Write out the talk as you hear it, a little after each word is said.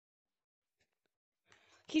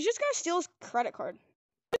He's just gonna steal his credit card.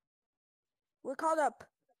 We're caught up.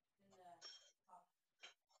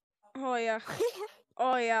 Oh yeah.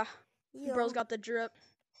 Oh yeah. Yo. Bro's got the drip.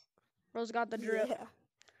 Bro's got the drip. Yeah.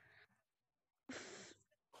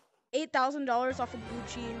 $8,000 off of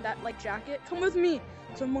Gucci, that like jacket. Come with me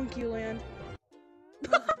to Monkey Land.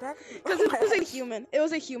 Because it was a human. It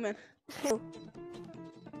was a human.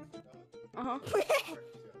 Uh-huh.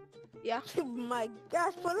 Yeah. Oh my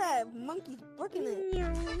gosh, for that monkey's working it.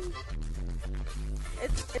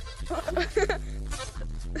 It's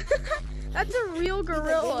That's a real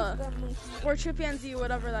gorilla. Or chimpanzee,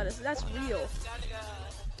 whatever that is. That's real.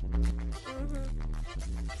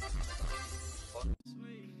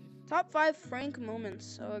 Top 5 Frank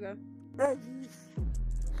moments. Oh, okay. Okay.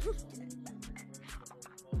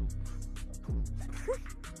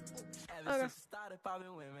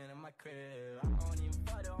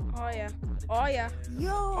 Oh yeah. Oh yeah.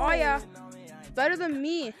 Yo. Oh yeah. Better than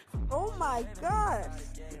me. Oh my gosh.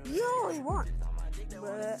 Yo, he won.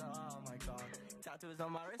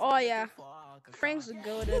 Oh yeah. Frank's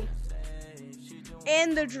goated.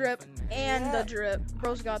 And the drip. And the drip.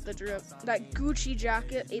 Bro's got the drip. That Gucci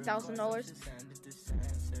jacket, $8,000.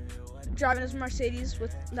 Driving his Mercedes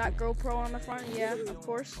with that GoPro on the front. Yeah, of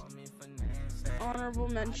course. Honorable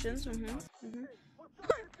mentions.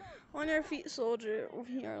 On your feet, soldier.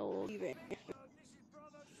 We are leaving.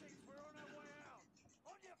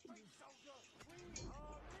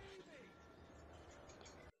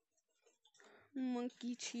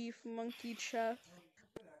 Monkey chief, monkey chef.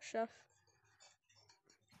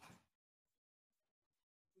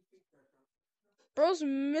 Bro's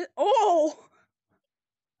oh!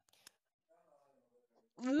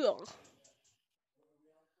 Ugh.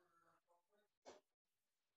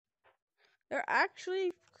 They're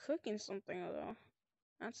actually cooking something though.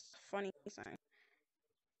 That's a funny thing.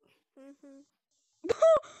 He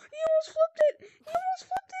almost flipped it! He almost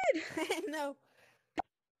flipped it! No.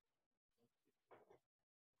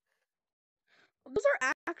 Those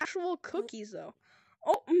are actual cookies though.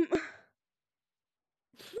 Oh,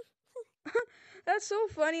 that's so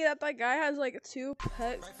funny that guy has like 2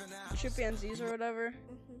 pet chimpanzees or whatever.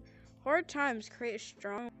 Hard times create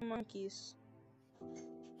strong monkeys.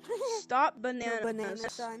 Stop bananas. No bananas,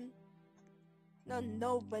 son.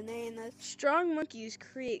 No bananas. Strong monkeys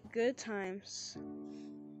create good times.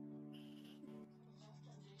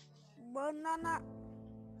 Banana.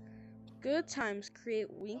 Good times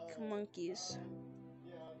create weak monkeys.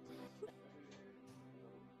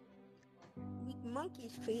 Weak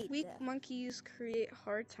monkeys create Weak death. monkeys create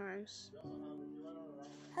hard times.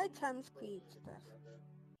 Hard times create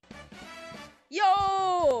death.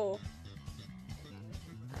 Yo!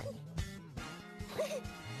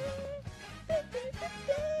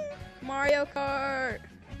 Mario Kart!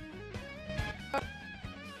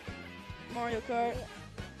 Mario Kart.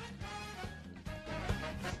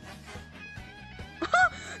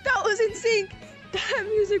 That was in sync! That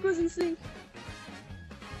music was in sync.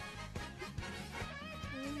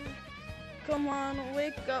 Come on,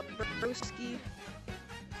 wake up, broski.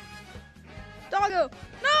 Doggo!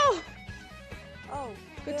 No! Oh.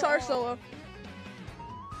 Guitar yeah. solo.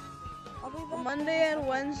 I'll be back. Monday and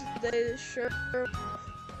Wednesday, sure.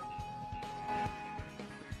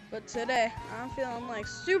 But today, I'm feeling like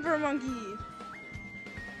Super Monkey.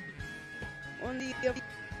 When the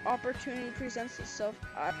opportunity presents itself,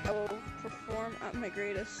 I will perform at my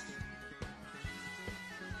greatest.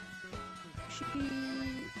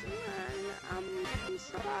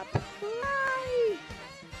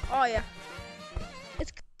 Oh yeah.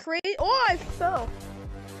 It's crazy. Oh, I fell.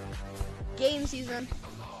 Game season.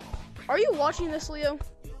 Are you watching this, Leo?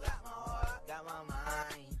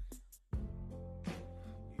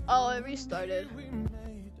 Oh, it restarted.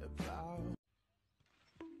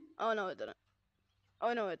 Oh no, it didn't.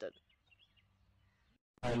 Oh no, it did.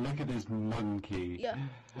 Look at this monkey. Yeah,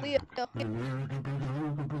 Leo. Look at.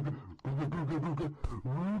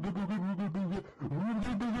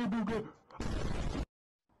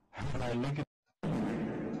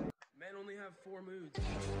 Men only have 4 moods.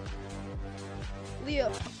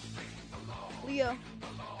 Leo. Leo.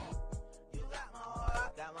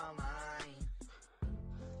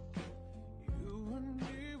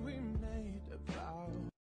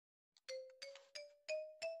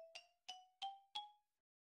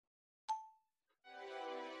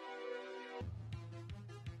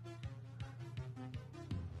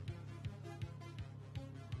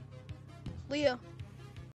 Leo.